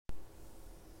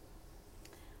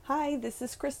Hi, this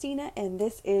is Christina, and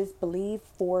this is Believe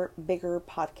for Bigger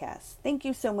podcast. Thank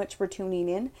you so much for tuning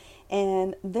in.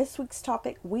 And this week's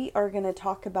topic, we are going to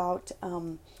talk about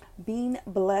being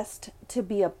blessed to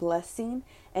be a blessing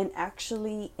and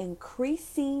actually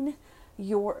increasing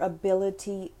your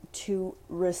ability to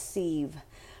receive.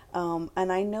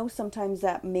 And I know sometimes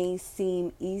that may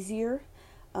seem easier,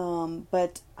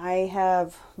 but I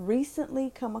have recently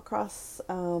come across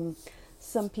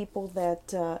some people that,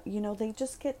 they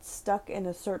just get stuck in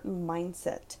a certain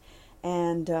mindset.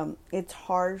 And it's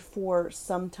hard for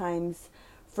sometimes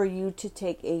for you to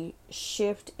take a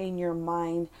shift in your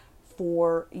mind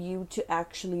for you to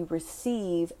actually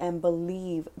receive and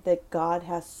believe that God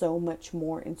has so much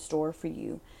more in store for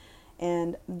you.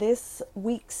 And this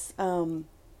week's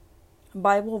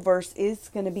Bible verse is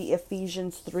going to be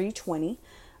Ephesians 3:20.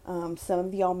 Some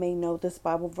of y'all may know this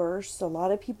Bible verse. A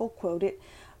lot of people quote it.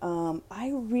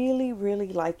 I really,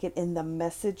 really like it in the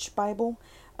Message Bible.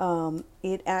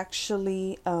 It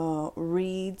actually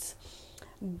reads,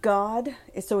 God,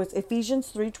 so it's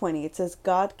Ephesians 3:20. It says,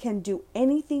 God can do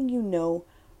anything you know,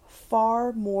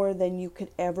 far more than you could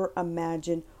ever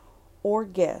imagine or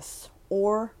guess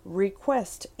or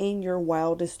request in your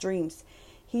wildest dreams.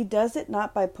 He does it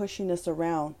not by pushing us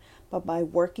around, but by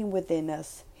working within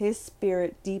us, His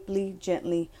Spirit deeply,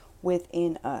 gently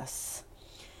within us.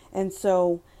 And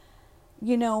so,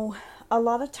 a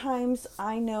lot of times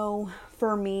I know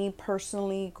for me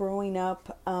personally growing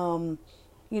up,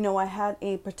 I had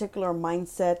a particular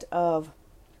mindset of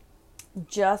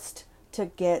just to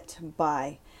get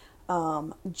by,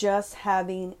 just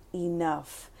having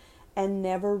enough, and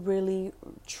never really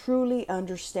truly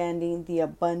understanding the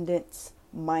abundance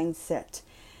mindset.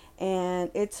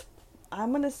 And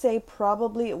I'm going to say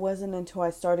probably it wasn't until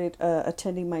I started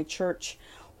attending my church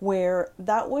where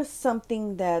that was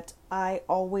something that I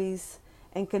always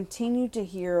and continue to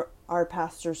hear our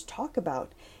pastors talk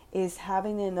about, is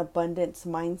having an abundance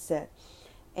mindset.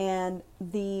 And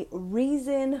the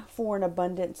reason for an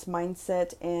abundance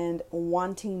mindset and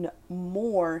wanting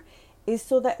more is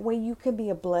so that way you can be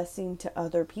a blessing to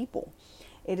other people.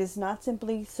 It is not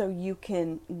simply so you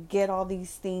can get all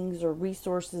these things or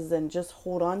resources and just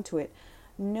hold on to it.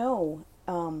 No,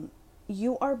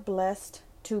 you are blessed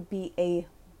to be a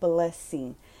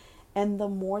blessing. And the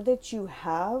more that you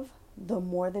have, the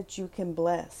more that you can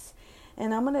bless.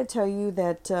 And I'm going to tell you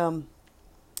that,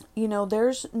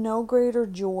 there's no greater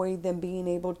joy than being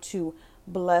able to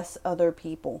bless other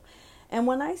people. And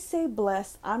when I say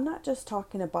bless, I'm not just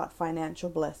talking about financial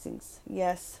blessings.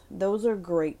 Yes, those are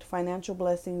great. Financial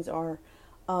blessings are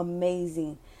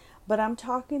amazing. But I'm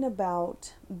talking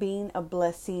about being a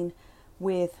blessing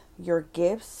with your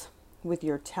gifts, with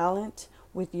your talent,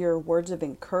 with your words of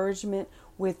encouragement,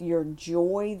 with your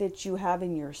joy that you have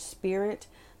in your spirit.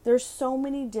 There's so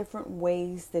many different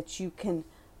ways that you can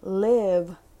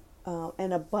live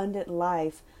an abundant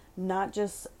life, not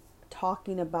just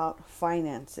talking about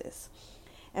finances.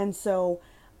 And so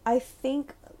I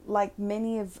think, like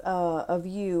many of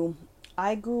you,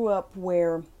 I grew up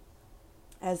where,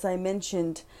 as I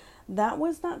mentioned, that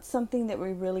was not something that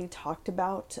we really talked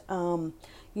about. A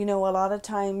lot of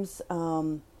times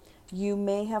you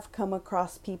may have come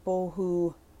across people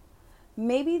who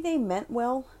maybe they meant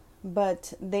well,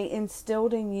 but they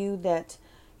instilled in you that,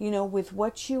 with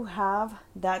what you have,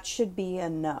 that should be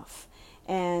enough.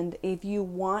 And if you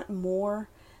want more,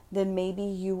 then maybe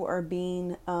you are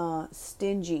being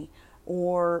stingy,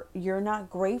 or you're not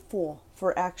grateful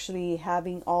for actually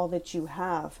having all that you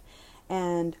have.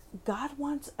 And God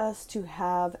wants us to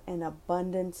have an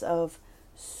abundance of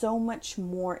so much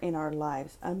more in our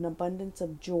lives, an abundance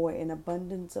of joy, an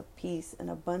abundance of peace, an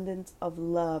abundance of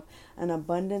love, an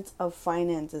abundance of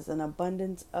finances, an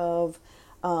abundance of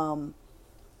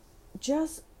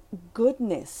just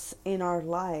goodness in our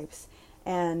lives.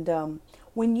 And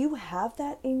when you have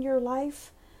that in your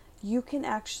life, you can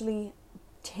actually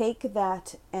take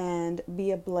that and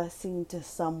be a blessing to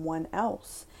someone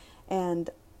else. And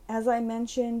as I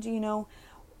mentioned,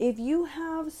 if you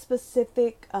have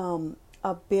specific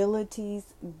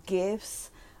abilities, gifts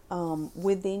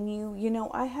within you,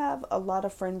 I have a lot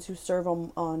of friends who serve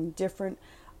on different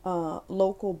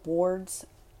local boards.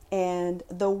 And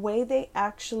the way they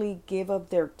actually give up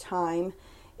their time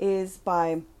is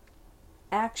by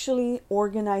actually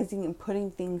organizing and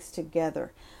putting things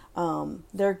together.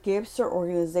 Their gifts are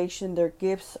organization. Their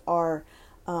gifts are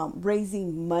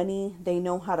raising money. They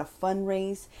know how to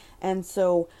fundraise. And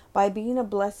so by being a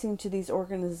blessing to these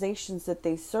organizations that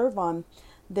they serve on,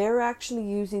 they're actually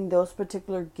using those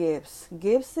particular gifts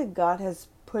that God has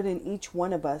put in each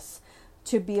one of us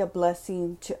to be a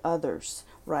blessing to others,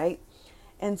 right?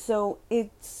 And so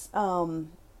it's,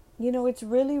 it's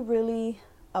really, really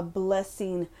a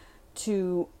blessing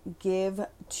to give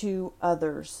to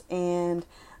others. And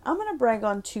I'm going to brag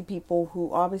on two people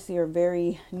who obviously are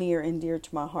very near and dear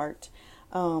to my heart.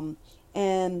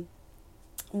 And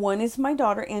one is my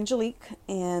daughter, Angelique,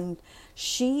 and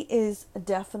she is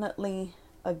definitely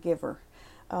a giver.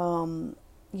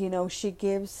 She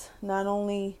gives not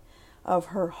only of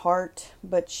her heart,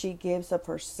 but she gives of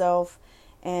herself.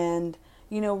 And,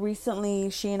 recently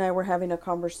she and I were having a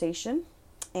conversation,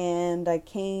 and I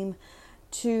came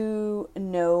to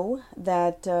know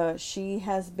that she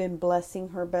has been blessing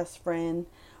her best friend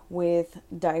with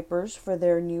diapers for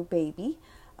their new baby.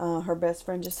 Her best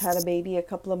friend just had a baby a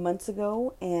couple of months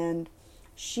ago, and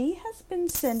she has been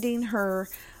sending her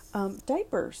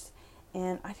diapers.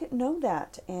 And I didn't know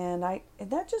that. And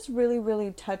that just really,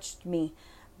 really touched me,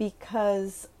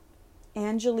 because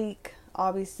Angelique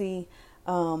obviously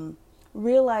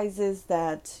realizes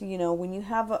that, when you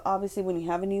have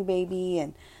a new baby,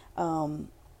 and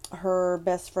her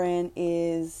best friend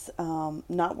is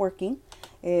not working.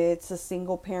 It's a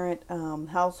single parent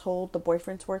household. The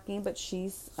boyfriend's working, but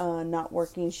she's not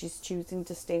working. She's choosing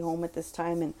to stay home at this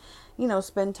time and,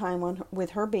 spend time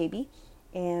with her baby.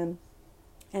 And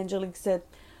Angelique said,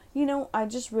 I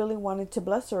just really wanted to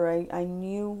bless her. I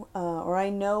knew, or I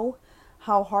know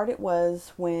how hard it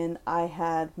was when I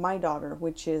had my daughter,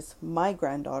 which is my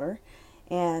granddaughter.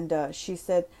 And she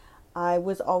said, I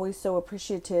was always so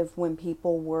appreciative when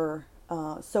people were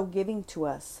so giving to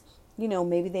us.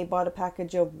 Maybe they bought a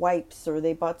package of wipes, or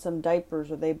they bought some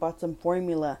diapers, or they bought some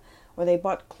formula, or they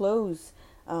bought clothes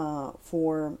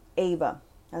for Ava.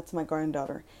 That's my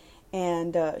granddaughter.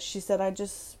 And she said, I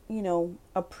just,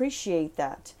 appreciate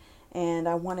that. And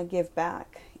I want to give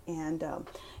back. And,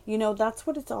 that's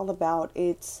what it's all about.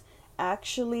 It's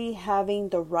actually having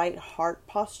the right heart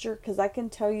posture. Because I can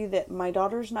tell you that my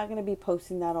daughter's not going to be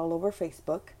posting that all over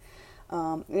Facebook.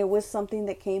 It was something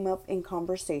that came up in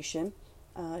conversation.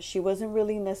 She wasn't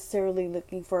really necessarily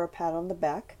looking for a pat on the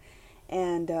back.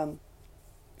 And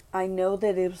I know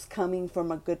that it was coming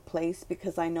from a good place,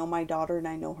 because I know my daughter and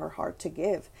I know her heart to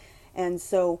give. And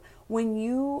so when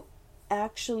you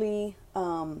actually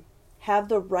have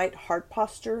the right heart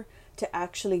posture to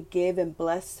actually give and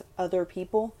bless other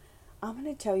people, I'm going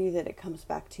to tell you that it comes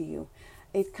back to you.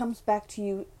 It comes back to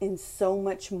you in so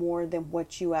much more than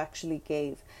what you actually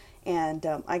gave. And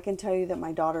I can tell you that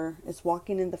my daughter is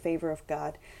walking in the favor of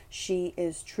God. She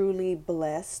is truly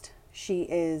blessed. She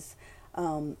is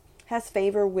has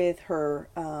favor with her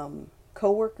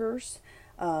coworkers,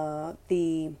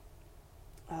 the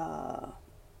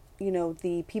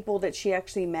people that she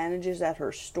actually manages at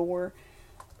her store,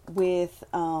 with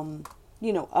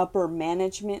upper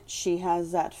management. She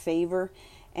has that favor.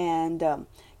 And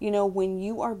when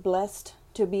you are blessed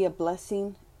to be a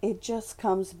blessing, it just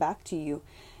comes back to you.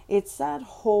 It's that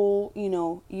whole,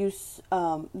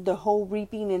 the whole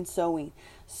reaping and sowing.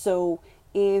 So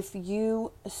if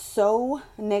you sow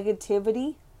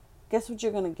negativity, guess what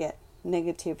you're going to get?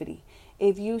 Negativity.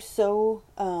 If you sow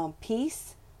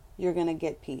peace, you're going to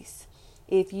get peace.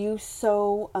 If you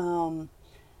sow,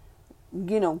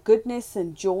 goodness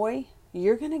and joy,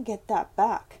 you're going to get that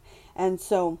back. And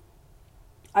so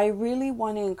I really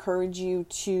want to encourage you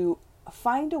to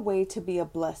find a way to be a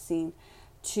blessing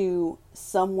to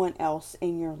someone else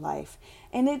in your life.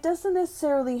 And it doesn't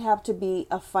necessarily have to be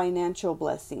a financial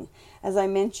blessing. As I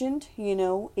mentioned,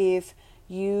 if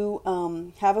you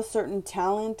have a certain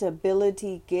talent,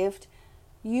 ability, gift,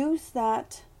 use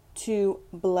that to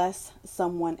bless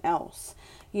someone else.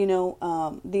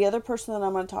 The other person that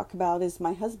I'm going to talk about is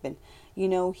my husband.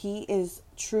 He is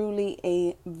truly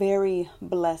a very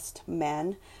blessed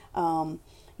man.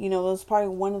 That was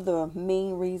probably one of the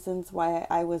main reasons why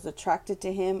I was attracted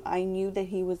to him. I knew that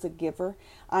he was a giver.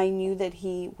 I knew that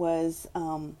he was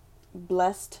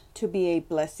blessed to be a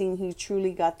blessing. He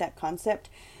truly got that concept.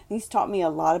 He's taught me a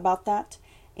lot about that.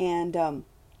 And,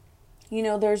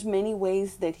 there's many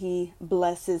ways that he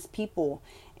blesses people.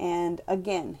 And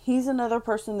again, he's another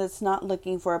person that's not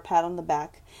looking for a pat on the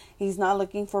back. He's not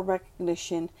looking for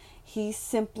recognition. He's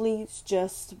simply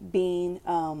just being,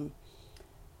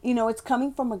 it's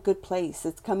coming from a good place.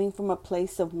 It's coming from a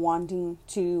place of wanting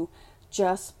to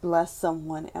just bless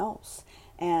someone else.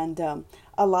 And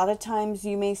a lot of times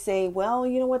you may say, well,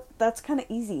 you know what, that's kind of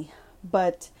easy.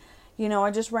 But,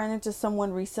 I just ran into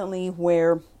someone recently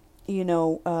where,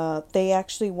 they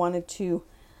actually wanted to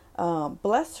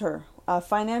bless her. A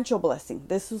financial blessing.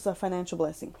 This was a financial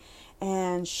blessing.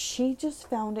 And she just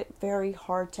found it very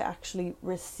hard to actually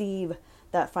receive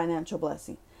that financial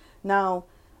blessing. Now,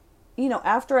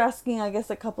 after asking, I guess,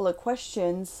 a couple of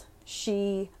questions,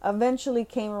 she eventually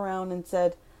came around and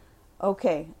said,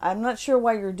 okay, I'm not sure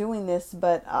why you're doing this,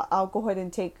 but I'll go ahead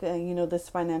and take, this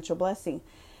financial blessing.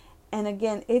 And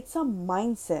again, it's a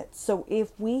mindset. So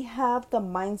if we have the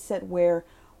mindset where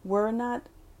we're not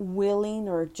willing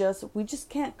we just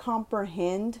can't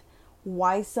comprehend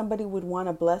why somebody would want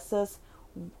to bless us,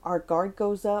 our guard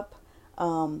goes up.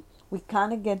 We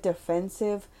kind of get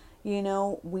defensive. We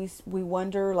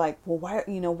wonder like, well, why,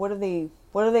 what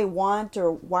do they want,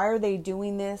 or why are they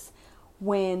doing this?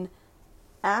 When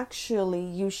actually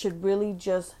you should really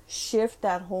just shift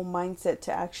that whole mindset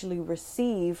to actually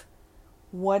receive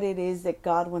what it is that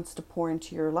God wants to pour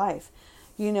into your life.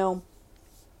 I'm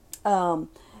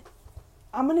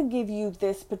going to give you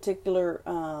this particular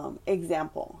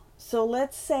example. So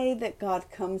let's say that God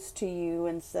comes to you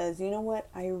and says, you know what,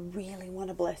 I really want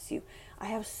to bless you. I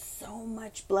have so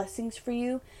much blessings for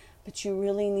you, but you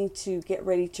really need to get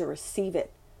ready to receive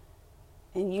it.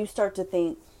 And you start to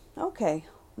think, okay,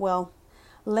 well,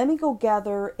 let me go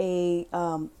gather a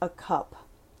cup,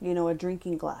 a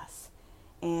drinking glass,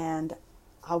 and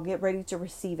I'll get ready to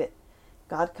receive it.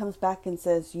 God comes back and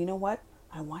says, you know what?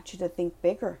 I want you to think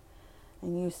bigger.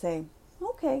 And you say,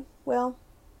 okay, well,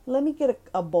 let me get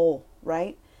a bowl,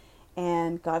 right?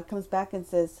 And God comes back and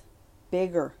says,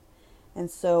 bigger. And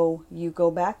so you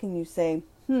go back and you say,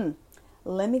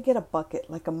 let me get a bucket,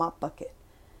 like a mop bucket.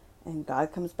 And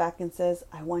God comes back and says,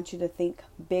 I want you to think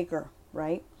bigger,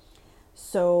 right?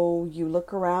 So you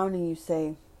look around and you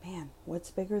say, man,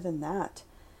 what's bigger than that?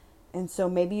 And so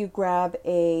maybe you grab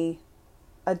a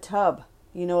tub,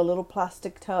 a little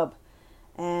plastic tub,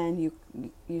 and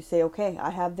you say, okay,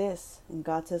 I have this. And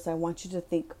God says, I want you to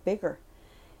think bigger.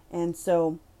 And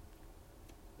so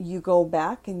you go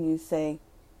back and you say,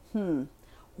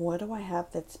 what do I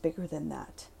have that's bigger than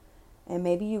that? And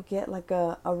maybe you get like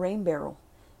a rain barrel,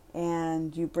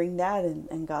 and you bring that in,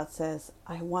 and God says,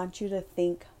 I want you to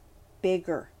think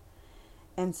bigger.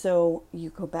 And so you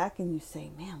go back and you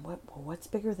say, man, what's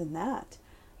bigger than that?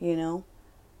 And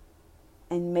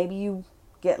maybe you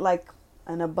get like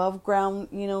an above ground,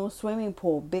 swimming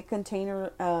pool, big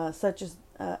container, such as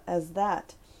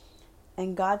that.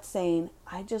 And God's saying,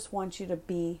 I just want you to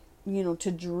be,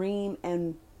 to dream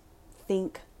and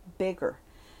think bigger.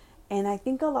 And I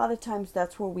think a lot of times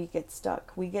that's where we get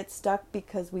stuck. We get stuck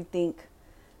because we think,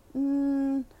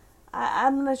 I'm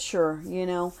not sure,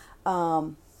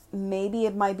 maybe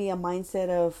it might be a mindset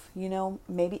of,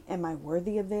 maybe am I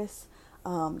worthy of this?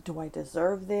 Do I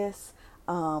deserve this?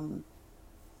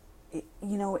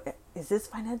 Is this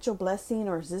financial blessing,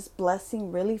 or is this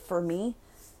blessing really for me?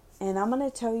 And I'm going to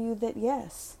tell you that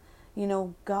yes,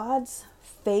 God's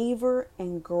favor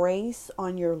and grace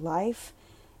on your life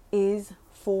is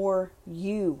for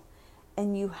you.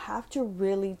 And you have to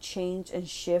really change and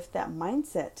shift that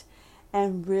mindset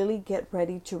and really get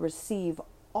ready to receive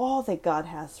all that God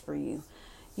has for you.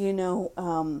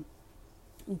 God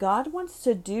wants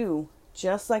to do,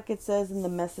 just like it says in the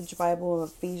Message Bible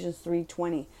of Ephesians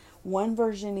 3:20. One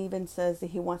version even says that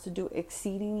He wants to do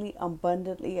exceedingly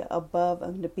abundantly above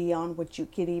and beyond what you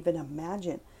could even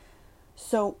imagine.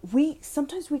 So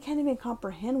sometimes we can't even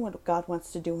comprehend what God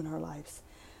wants to do in our lives,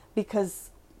 because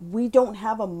we don't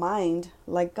have a mind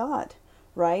like God,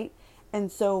 right?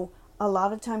 And so a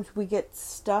lot of times we get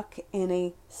stuck in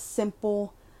a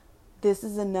simple, this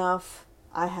is enough,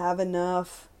 I have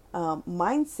enough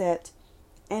mindset.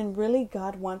 And really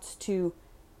God wants to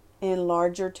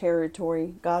enlarge your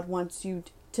territory. God wants you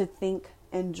to think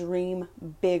and dream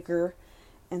bigger.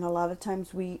 And a lot of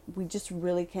times we just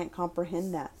really can't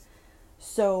comprehend that.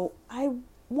 So I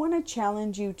want to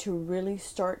challenge you to really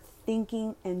start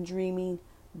thinking and dreaming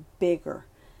bigger.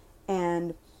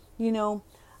 And,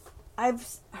 I've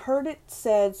heard it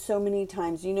said so many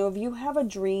times, if you have a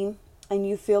dream and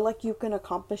you feel like you can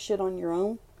accomplish it on your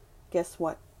own, guess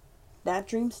what? That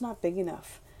dream's not big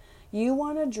enough. You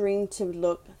want a dream to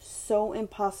look so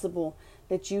impossible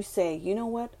that you say, you know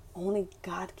what? Only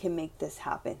God can make this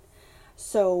happen.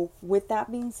 So with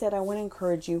that being said, I want to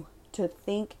encourage you to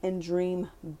think and dream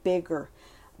bigger.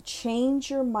 Change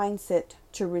your mindset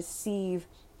to receive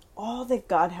all that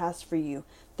God has for you.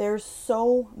 There's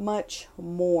so much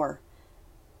more,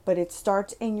 but it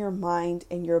starts in your mind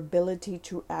and your ability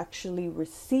to actually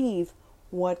receive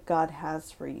what God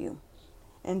has for you.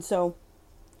 And so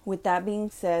with that being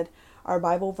said, our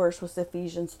Bible verse was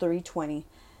Ephesians 3:20,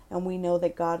 and we know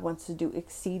that God wants to do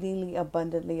exceedingly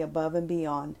abundantly above and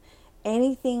beyond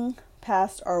anything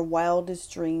past our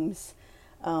wildest dreams.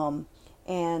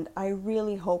 And I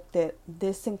really hope that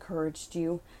this encouraged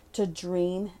you to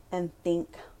dream and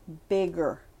think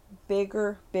bigger,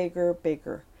 bigger, bigger,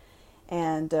 bigger.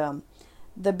 And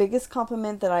The biggest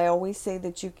compliment that I always say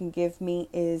that you can give me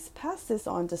is pass this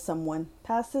on to someone.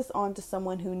 Pass this on to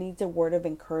someone who needs a word of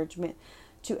encouragement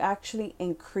to actually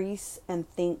increase and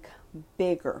think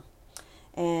bigger.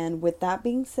 And with that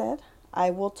being said,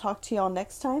 I will talk to y'all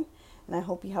next time. And I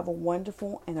hope you have a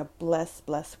wonderful and a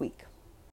blessed week.